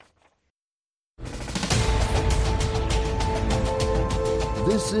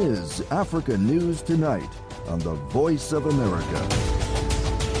This is Africa News Tonight on the Voice of America.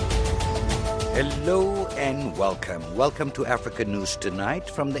 Hello and welcome. Welcome to Africa News Tonight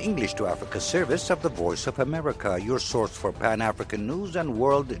from the English to Africa service of the Voice of America, your source for Pan-African news and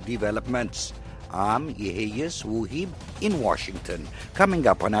world developments. I'm Yeheyes Wuhib in Washington. Coming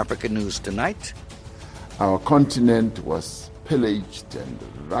up on Africa News Tonight. Our continent was pillaged and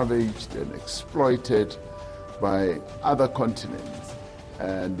ravaged and exploited by other continents.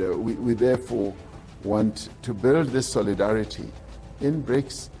 And we therefore want to build this solidarity in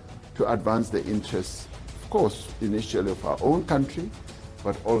BRICS to advance the interests, of course, initially of our own country,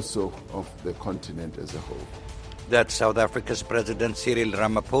 but also of the continent as a whole. That's South Africa's President Cyril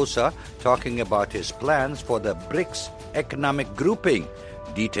Ramaphosa talking about his plans for the BRICS economic grouping.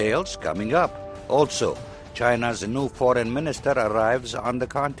 Details coming up. Also, China's new foreign minister arrives on the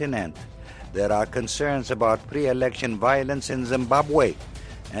continent. There are concerns about pre-election violence in Zimbabwe,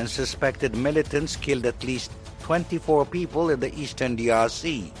 and suspected militants killed at least 24 people in the eastern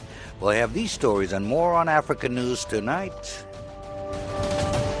DRC. We'll have these stories and more on Africa News Tonight.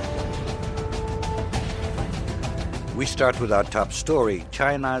 We start with our top story.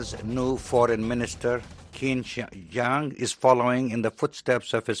 China's new foreign minister, Qin Gang, is following in the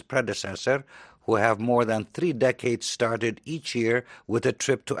footsteps of his predecessor, who have more than 3 decades started each year with a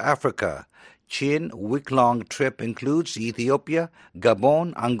trip to Africa. Qin's week-long trip includes Ethiopia,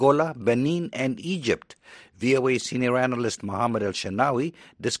 Gabon, Angola, Benin, and Egypt. VOA senior analyst Mohammed El-Shenawi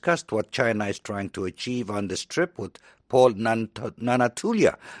discussed what China is trying to achieve on this trip with Paul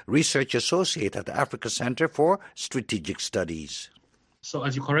Nanatulia, research associate at the Africa Center for Strategic Studies. So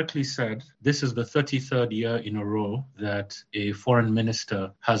as you correctly said, this is the 33rd year in a row that a foreign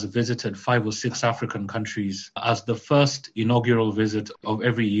minister has visited 5 or 6 African countries as the first inaugural visit of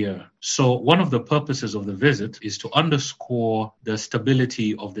every year. So one of the purposes of the visit is to underscore the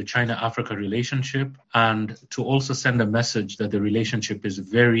stability of the China-Africa relationship and to also send a message that the relationship is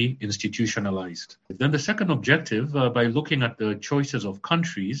very institutionalized. Then the second objective, by looking at the choices of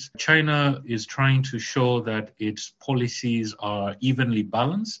countries, China is trying to show that its policies are evenly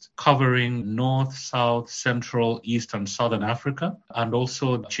balanced, covering North, South, Central, East, and Southern Africa. And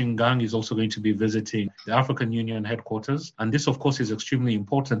also, Qin Gang is also going to be visiting the African Union headquarters. And this, of course, is extremely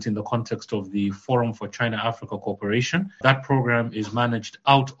important in the context of the Forum for China-Africa Cooperation. That program is managed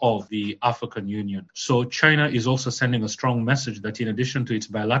out of the African Union. So China is also sending a strong message that in addition to its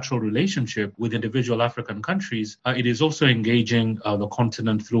bilateral relationship with individual African countries, it is also engaging the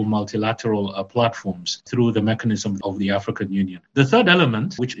continent through multilateral platforms, through the mechanism of the African Union. The third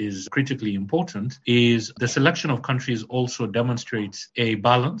element, which is critically important, is the selection of countries also demonstrates a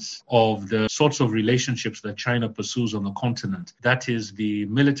balance of the sorts of relationships that China pursues on the continent. That is the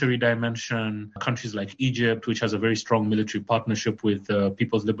military dimension, countries like Egypt, which has a very strong military partnership with the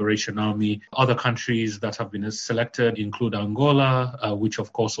People's Liberation Army. Other countries that have been selected include Angola, which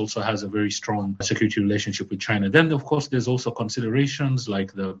of course also has a very strong security relationship with China. Then, of course, there's also considerations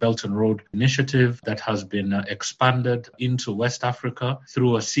like the Belt and Road Initiative that has been expanded into West Africa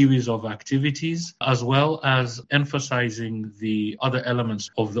through a series of activities, as well as emphasizing the other elements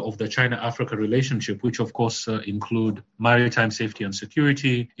of the China-Africa relationship, which of course include maritime safety and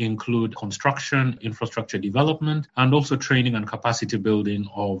security, include construction, infrastructure development, and also training and capacity building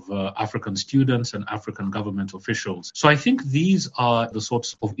of African students and African government officials. So I think these are the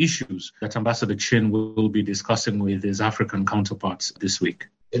sorts of issues that Ambassador Qin will be discussing with his African counterparts this week.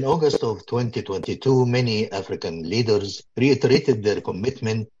 In August of 2022, many African leaders reiterated their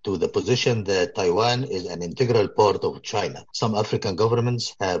commitment to the position that Taiwan is an integral part of China. Some African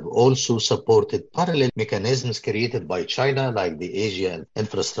governments have also supported parallel mechanisms created by China, like the Asian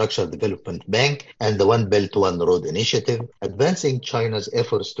Infrastructure Development Bank and the One Belt, One Road Initiative, advancing China's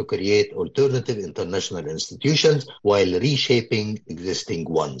efforts to create alternative international institutions while reshaping existing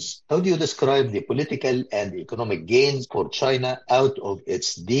ones. How do you describe the political and economic gains for China out of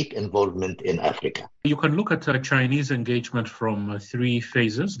its deep involvement in Africa? You can look at Chinese engagement from 3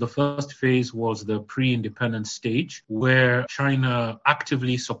 phases. The first phase was the pre-independence stage, where China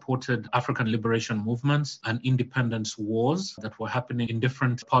actively supported African liberation movements and independence wars that were happening in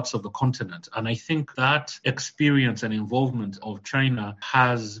different parts of the continent. And I think that experience and involvement of China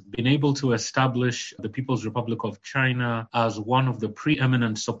has been able to establish the People's Republic of China as one of the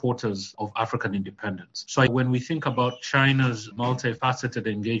preeminent supporters of African independence. So when we think about China's multifaceted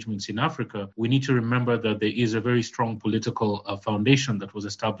engagements in Africa, we need to remember that there is a very strong political foundation that was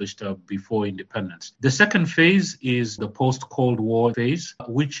established before independence. The second phase is the post-Cold War phase,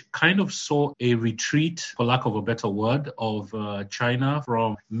 which kind of saw a retreat, for lack of a better word, of China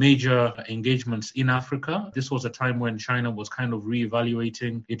from major engagements in Africa. This was a time when China was kind of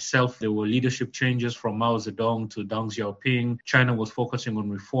reevaluating itself. There were leadership changes from Mao Zedong to Deng Xiaoping. China was focusing on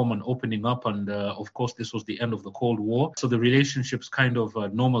reform and opening up, and of course this was the end of the Cold War, so the relationships kind of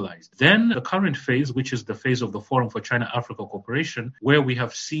normalized. Then the current phase, which is the phase of the Forum for China-Africa Cooperation, where we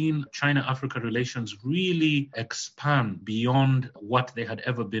have seen China-Africa relations really expand beyond what they had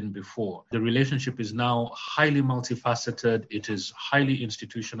ever been before. The relationship is now highly multifaceted, it is highly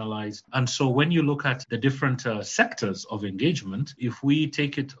institutionalized, and so when you look at the different sectors of engagement, if we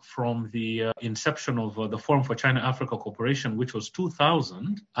take it from the inception of the Forum for China-Africa Cooperation, which was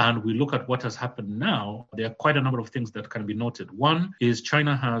 2000, and we look at what has happened now, there are quite a number of things that can be noted. One is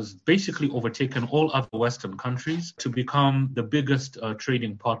China has basically overtaken all other Western countries to become the biggest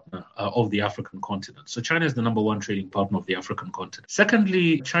trading partner of the African continent. So China is the number one trading partner of the African continent.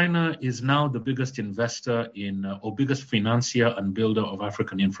 Secondly, China is now the biggest investor in, or biggest financier and builder of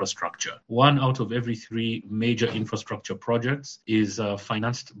African infrastructure. 1 out of every 3 major infrastructure projects is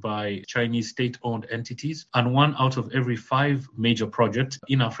financed by Chinese state-owned entities, and 1 out of every 5 major projects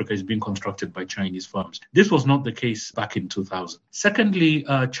in Africa is being constructed by Chinese firms. This was not the case back in 2000. Secondly,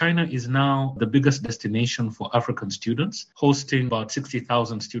 China is now the biggest destination for African students, hosting about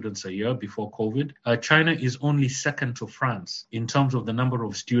 60,000 students a year before COVID. China is only second to France in terms of the number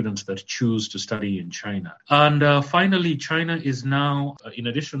of students that choose to study in China. And finally, China is now, in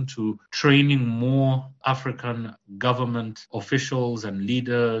addition to training more African government officials and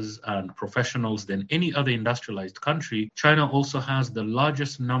leaders and professionals than any other industrialized country, China also has the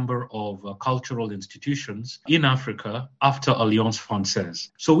largest number of cultural institutions in Africa after Alliance Française.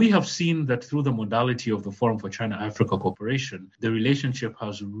 So we have seen that through the modality of the Forum for China-Africa Cooperation, the relationship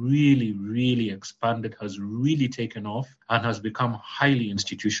has really, really expanded, has really taken off, and has become highly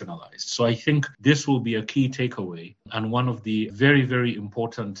institutionalized. So I think this will be a key takeaway and one of the very, very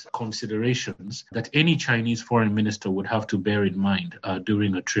important considerations that any Chinese foreign minister would have to bear in mind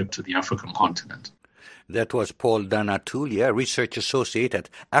during a trip to the African continent. That was Paul Danatulia, Research Associate at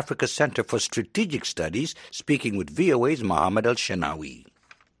Africa Center for Strategic Studies, speaking with VOA's Mohamed El-Shenawi.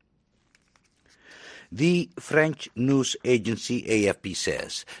 The French news agency AFP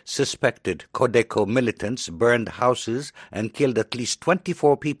says suspected Codeco militants burned houses and killed at least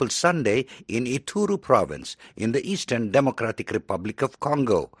 24 people Sunday in Ituri province in the Eastern Democratic Republic of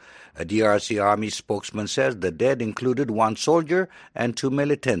Congo. A DRC army spokesman says the dead included 1 soldier and 2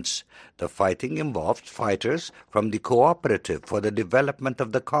 militants. The fighting involved fighters from the Cooperative for the Development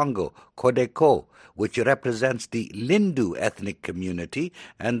of the Congo, Codeco, which represents the Lindu ethnic community,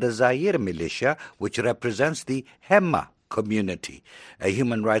 and the Zaire militia, which represents the Hema community. A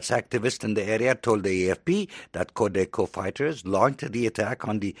human rights activist in the area told the AFP that Codeco fighters launched the attack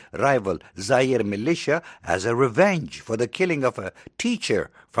on the rival Zaire militia as a revenge for the killing of a teacher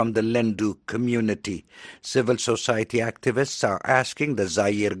from the Lendu community. Civil society activists are asking the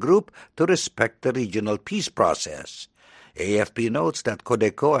Zaire group to respect the regional peace process. AFP notes that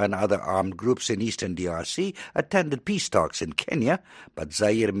Codeco and other armed groups in eastern DRC attended peace talks in Kenya, but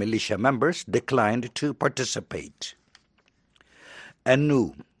Zaire militia members declined to participate. A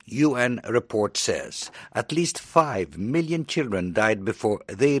new UN report says at least 5 million children died before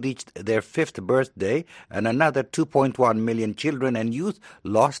they reached their 5th birthday, and another 2.1 million children and youth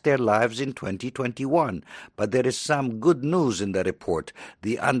lost their lives in 2021. But there is some good news in the report.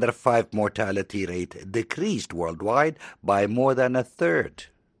 The under 5 mortality rate decreased worldwide by more than a third.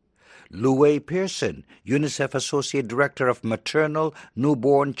 Louay Pearson, UNICEF Associate Director of Maternal,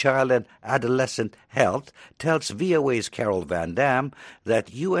 Newborn, Child and Adolescent Health, tells VOA's Carol Van Dam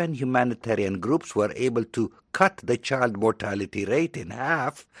that UN humanitarian groups were able to cut the child mortality rate in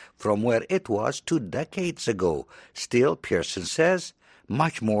half from where it was 2 decades ago. Still, Pearson says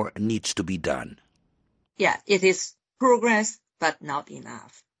much more needs to be done. Yeah, it is progress, but not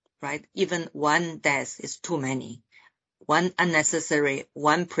enough, right? Even 1 death is too many. 1 unnecessary,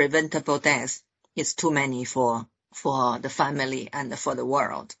 1 preventable death is too many for the family and for the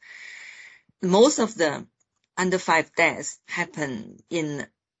world. Most of the under 5 deaths happen in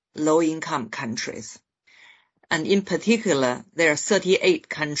low-income countries. And in particular, there are 38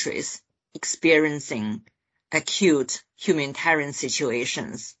 countries experiencing acute humanitarian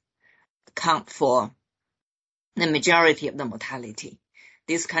situations, account for the majority of the mortality.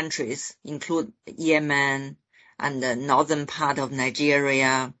 These countries include Yemen, and the northern part of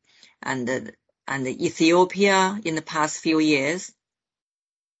Nigeria, and Ethiopia in the past few years,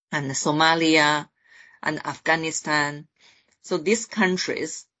 and Somalia and Afghanistan. So these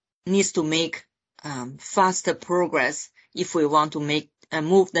countries needs to make faster progress if we want to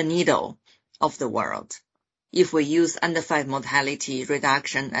move the needle of the world. If we use under 5 mortality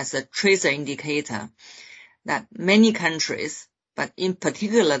reduction as a tracer indicator, that many countries, but in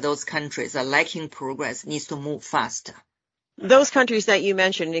particular those countries are lacking progress, needs to move faster. Those countries that you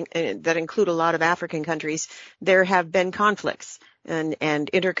mentioned that include a lot of African countries, there have been conflicts and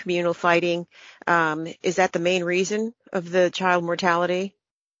intercommunal fighting. Is that the main reason of the child mortality?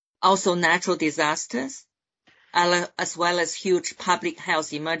 Also natural disasters, as well as huge public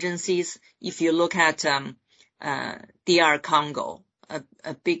health emergencies. If you look at DR Congo,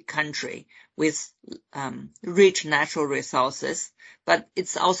 a big country with rich natural resources, but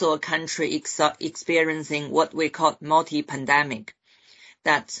it's also a country experiencing what we call multi-pandemic.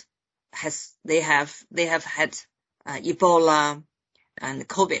 That they have had Ebola and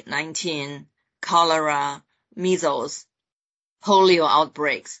COVID-19, cholera, measles, polio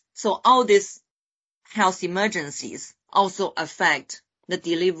outbreaks. So all these health emergencies also affect the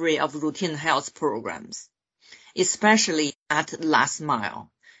delivery of routine health programs, especially at last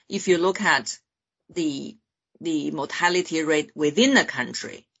mile. If you look at the mortality rate within the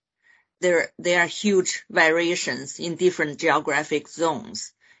country, there are huge variations in different geographic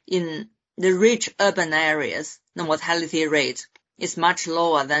zones. In the rich urban areas, the mortality rate is much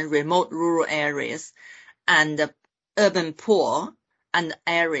lower than remote rural areas, and the urban poor and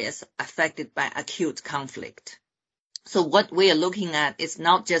areas affected by acute conflict. So what we are looking at is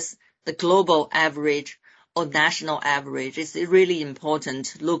not just the global average or national average. It's really important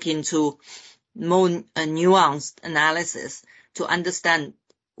to look into more nuanced analysis to understand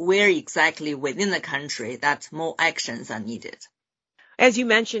where exactly within the country that more actions are needed. As you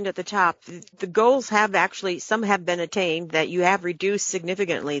mentioned at the top, the goals have actually, some have been attained, that you have reduced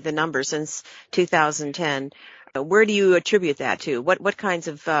significantly the number since 2010. Where do you attribute that to? What kinds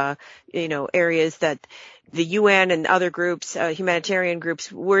of areas that the UN and other groups, humanitarian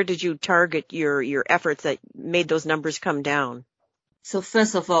groups, where did you target your efforts that made those numbers come down? So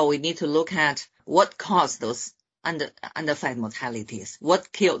first of all, we need to look at what caused those under 5 mortalities,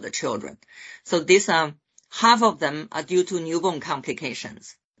 what killed the children. So these are half of them are due to newborn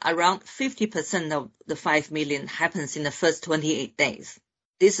complications. Around 50% of the 5 million happens in the first 28 days.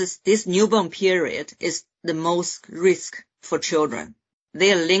 This newborn period is the most risk for children.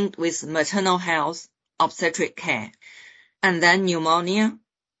 They are linked with maternal health, obstetric care, and then pneumonia,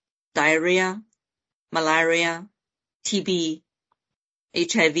 diarrhea, malaria, TB,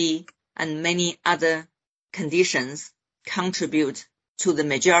 HIV, and many other conditions contribute to the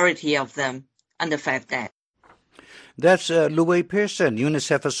majority of them under 5 deaths. That's Lu-Wei Pearson,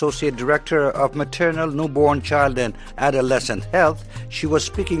 UNICEF Associate Director of Maternal, Newborn, Child and Adolescent Health. She was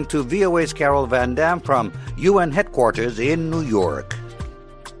speaking to VOA's Carol Van Dam from UN headquarters in New York.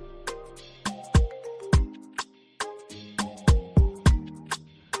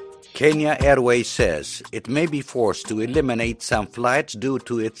 Kenya Airways says it may be forced to eliminate some flights due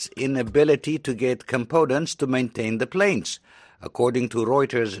to its inability to get components to maintain the planes. According to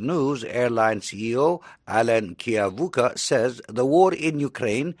Reuters News, airline CEO Alan Kiavuka says the war in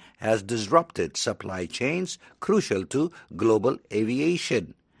Ukraine has disrupted supply chains crucial to global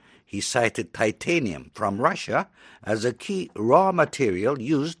aviation. He cited titanium from Russia as a key raw material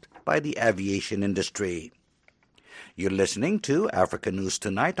used by the aviation industry. You're listening to Africa News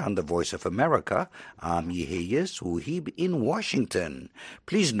Tonight on the Voice of America. I'm Yeheyes Wuhib in Washington.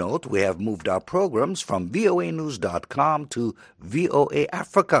 Please note we have moved our programs from voanews.com to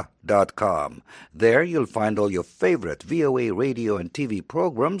voaafrica.com. There you'll find all your favorite VOA radio and TV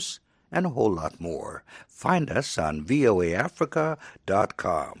programs and a whole lot more. Find us on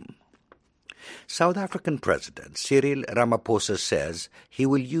voaafrica.com. South African President Cyril Ramaphosa says he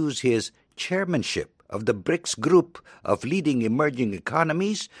will use his chairmanship of the BRICS group of leading emerging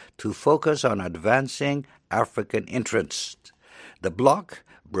economies to focus on advancing African interests. The bloc,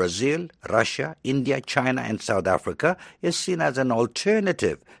 Brazil, Russia, India, China, and South Africa, is seen as an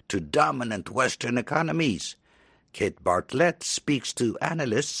alternative to dominant Western economies. Kate Bartlett speaks to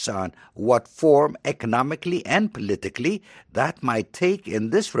analysts on what form economically and politically that might take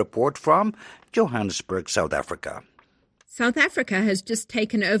in this report from Johannesburg, South Africa. South Africa has just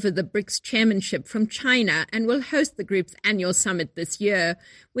taken over the BRICS chairmanship from China and will host the group's annual summit this year,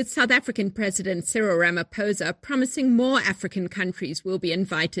 with South African President Cyril Ramaphosa promising more African countries will be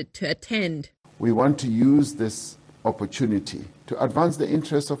invited to attend. We want to use this opportunity to advance the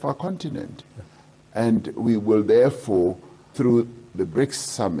interests of our continent. And we will therefore, through the BRICS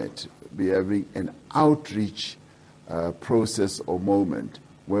summit, be having an outreach process or moment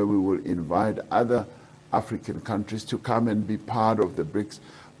where we will invite other African countries to come and be part of the BRICS,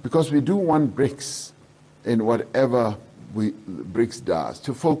 because we do want BRICS in whatever BRICS does,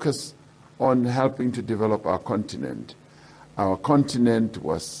 to focus on helping to develop our continent. Our continent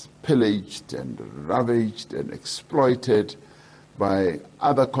was pillaged and ravaged and exploited by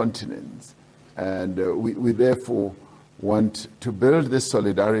other continents. And we therefore want to build this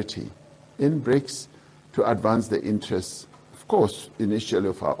solidarity in BRICS to advance the interests, of course, initially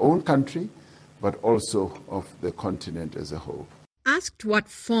of our own country, but also of the continent as a whole. Asked what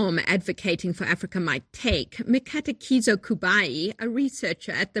form advocating for Africa might take, Mkatakiso Kubai, a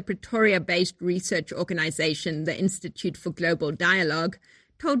researcher at the Pretoria-based research organization, the Institute for Global Dialogue,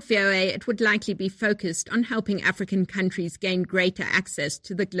 told VOA it would likely be focused on helping African countries gain greater access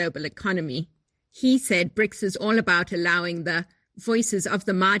to the global economy. He said BRICS is all about allowing the voices of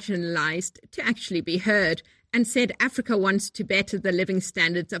the marginalized to actually be heard, and said Africa wants to better the living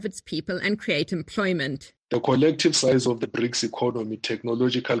standards of its people and create employment. The collective size of the BRICS economy,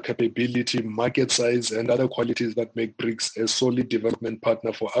 technological capability, market size, and other qualities that make BRICS a solid development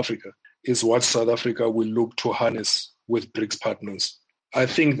partner for Africa is what South Africa will look to harness with BRICS partners. I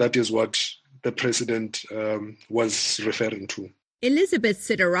think that is what the president was referring to. Elizabeth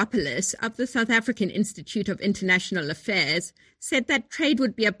Sideropoulos of the South African Institute of International Affairs said that trade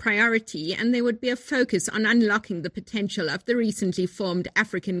would be a priority and there would be a focus on unlocking the potential of the recently formed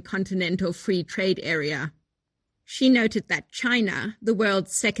African Continental Free Trade Area. She noted that China, the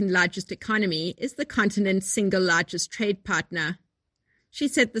world's second largest economy, is the continent's single largest trade partner. She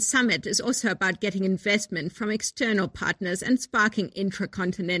said the summit is also about getting investment from external partners and sparking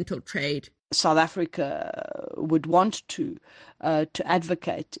intracontinental trade. South Africa would want to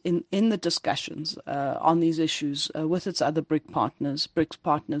advocate in the discussions on these issues with its other BRICS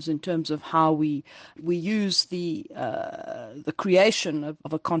partners, in terms of how we use the creation of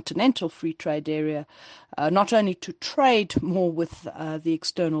a continental free trade area, not only to trade more with the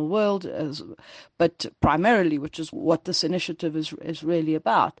external world, but primarily, which is what this initiative is really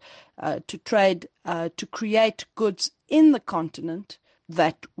about, to trade, to create goods in the continent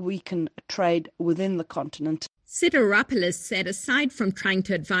that we can trade within the continent. Sideropoulos said aside from trying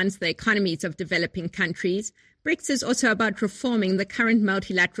to advance the economies of developing countries, BRICS is also about reforming the current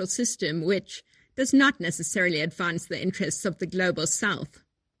multilateral system, which does not necessarily advance the interests of the global south.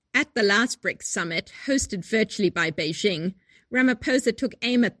 At the last BRICS summit, hosted virtually by Beijing, Ramaphosa took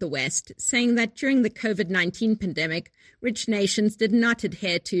aim at the West, saying that during the COVID-19 pandemic, rich nations did not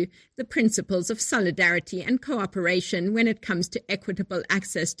adhere to the principles of solidarity and cooperation when it comes to equitable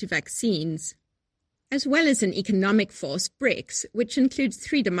access to vaccines. As well as an economic force, BRICS, which includes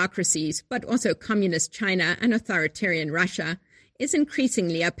 3 democracies, but also communist China and authoritarian Russia, is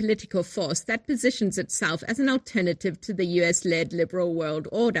increasingly a political force that positions itself as an alternative to the US-led liberal world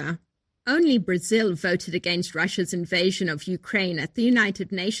order. Only Brazil voted against Russia's invasion of Ukraine at the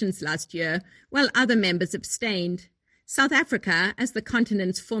United Nations last year, while other members abstained. South Africa, as the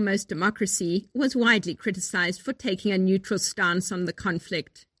continent's foremost democracy, was widely criticized for taking a neutral stance on the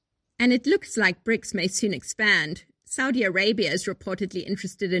conflict. And it looks like BRICS may soon expand. Saudi Arabia is reportedly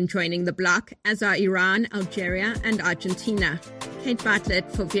interested in joining the bloc, as are Iran, Algeria, and Argentina. Kate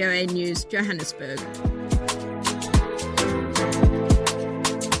Bartlett for VOA News, Johannesburg.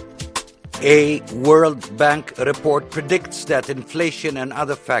 A World Bank report predicts that inflation and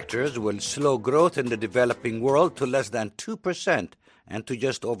other factors will slow growth in the developing world to less than 2% and to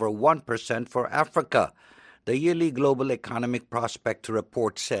just over 1% for Africa. The yearly Global Economic Prospect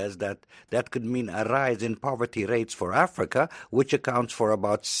report says that could mean a rise in poverty rates for Africa, which accounts for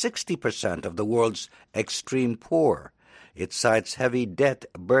about 60% of the world's extreme poor. It cites heavy debt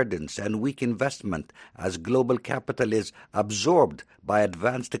burdens and weak investment as global capital is absorbed by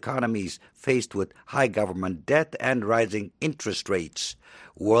advanced economies faced with high government debt and rising interest rates.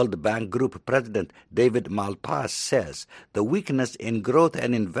 World Bank Group President David Malpass says the weakness in growth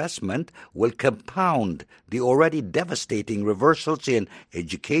and investment will compound the already devastating reversals in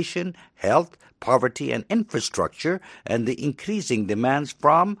education, health, poverty, and infrastructure, and the increasing demands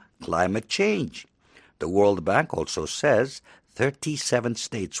from climate change. The World Bank also says 37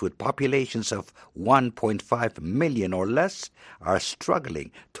 states with populations of 1.5 million or less are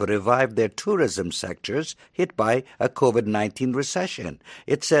struggling to revive their tourism sectors hit by a COVID-19 recession.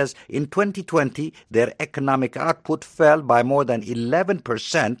 It says in 2020, their economic output fell by more than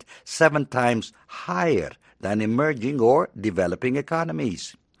 11%, 7 times higher than emerging or developing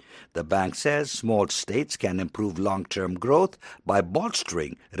economies. The bank says small states can improve long-term growth by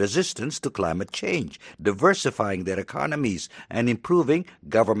bolstering resistance to climate change, diversifying their economies, and improving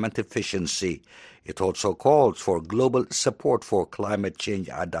government efficiency. It also calls for global support for climate change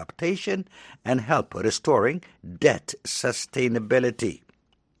adaptation and help restoring debt sustainability.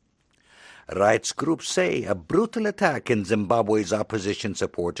 Rights groups say a brutal attack in Zimbabwe's opposition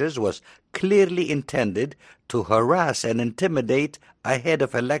supporters was clearly intended to harass and intimidate ahead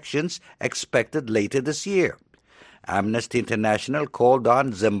of elections expected later this year. Amnesty International called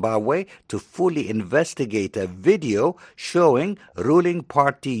on Zimbabwe to fully investigate a video showing ruling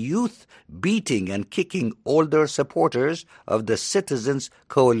party youth beating and kicking older supporters of the Citizens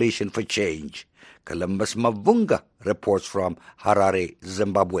Coalition for Change. Columbus Mavunga reports from Harare,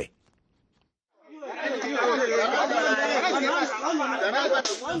 Zimbabwe.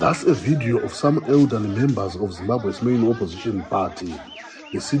 That's a video of some elderly members of Zimbabwe's main opposition party,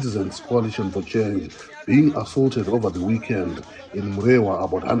 the Citizens Coalition for Change, being assaulted over the weekend in Mrewa,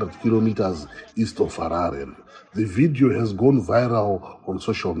 about 100 kilometers east of Harare. The video has gone viral on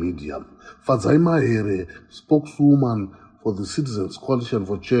social media. Fadzai Mahere, spokeswoman for the Citizens Coalition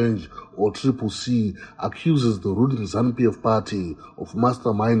for Change, or CCC, accuses the ruling ZANU-PF party of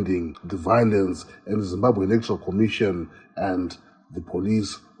masterminding the violence and the Zimbabwe Electoral Commission and the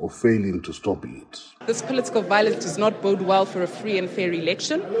police of failing to stop it. This political violence does not bode well for a free and fair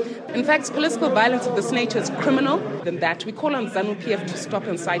election. In fact, political violence of this nature is criminal. Than that, we call on ZANU-PF to stop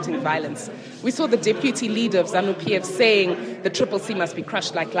inciting violence. We saw the deputy leader of ZANU-PF saying the CCC must be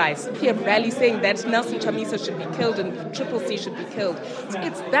crushed like lice. PF rally saying that Nelson Chamisa should be killed and CCC should be killed. So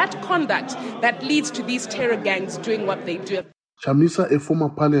it's that conduct that leads to these terror gangs doing what they do. Chamisa, a former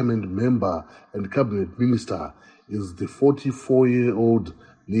parliament member and cabinet minister, is the 44-year-old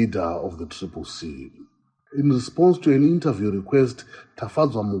leader of the CCC. In response to an interview request,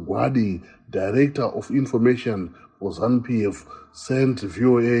 Tafadzwa Mugwadi, Director of Information for ZANU-PF, sent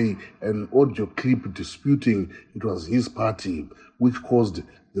VOA an audio clip disputing it was his party which caused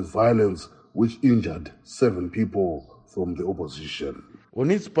the violence which injured 7 people from the opposition.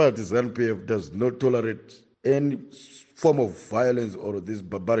 On its part, ZANU-PF does not tolerate any form of violence or this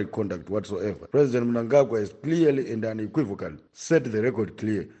barbaric conduct whatsoever. President Mnangagwa has clearly and unequivocally set the record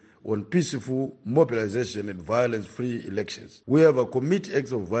clear on peaceful mobilization and violence-free elections. Whoever commits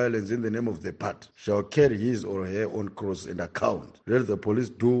acts of violence in the name of the party shall carry his or her own cross and account. Let the police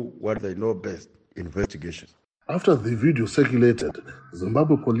do what they know best, investigation. After the video circulated,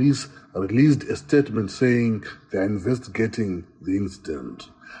 Zimbabwe police released a statement saying they are investigating the incident.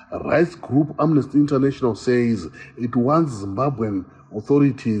 A rights group Amnesty International says it wants Zimbabwean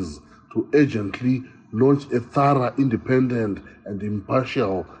authorities to urgently launch a thorough, independent and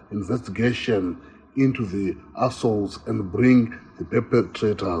impartial investigation into the assaults and bring the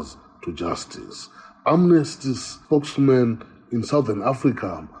perpetrators to justice. Amnesty's spokesman in Southern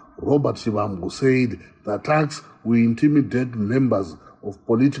Africa, Robert Shivambu, said the attacks will intimidate members of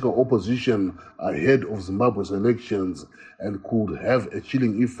political opposition ahead of Zimbabwe's elections and could have a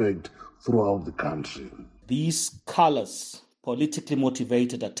chilling effect throughout the country. These callous, politically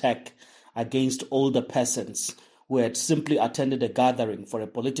motivated attack against older persons who had simply attended a gathering for a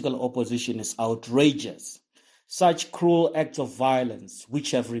political opposition is outrageous. Such cruel acts of violence,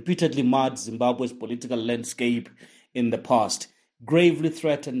 which have repeatedly marred Zimbabwe's political landscape in the past, gravely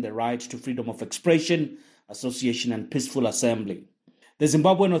threaten the right to freedom of expression, association, and peaceful assembly. The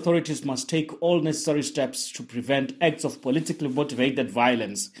Zimbabwean authorities must take all necessary steps to prevent acts of politically motivated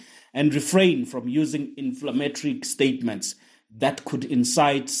violence and refrain from using inflammatory statements that could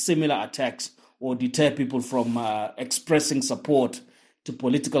incite similar attacks or deter people from expressing support to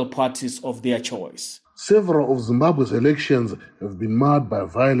political parties of their choice. Several of Zimbabwe's elections have been marred by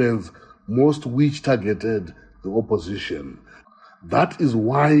violence, most which targeted the opposition. That is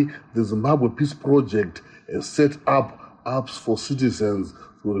why the Zimbabwe Peace Project has set up apps for citizens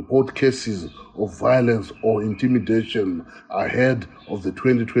to report cases of violence or intimidation ahead of the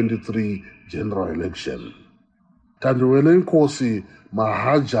 2023 general election. Thandiwele Nkosi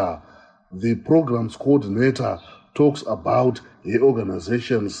Mahaja, the program's coordinator, talks about the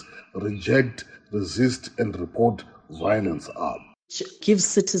organization's Reject, Resist and Report Violence app. It gives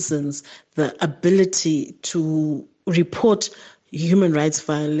citizens the ability to report human rights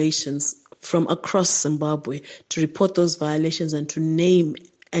violations from across Zimbabwe, to report those violations and to name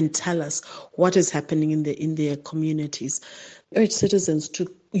and tell us what is happening in their communities. I urge citizens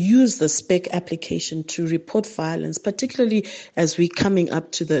to use the SPEC application to report violence, particularly as we're coming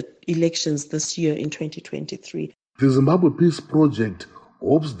up to the elections this year in 2023. The Zimbabwe Peace Project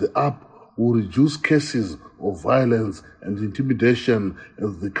hopes the app will reduce cases of violence and intimidation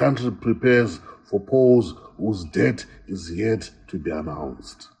as the country prepares for polls whose date is yet to be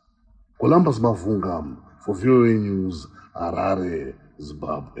announced. Columbus Mavunga for VOA News, Harare,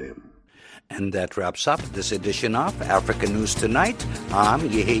 Zimbabwe. And that wraps up this edition of Africa News Tonight. I'm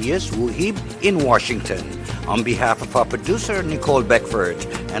Yeheyes Wuhib in Washington. On behalf of our producer, Nicole Beckford,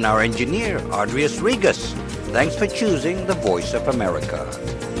 and our engineer, Adrius Regas, thanks for choosing the Voice of America.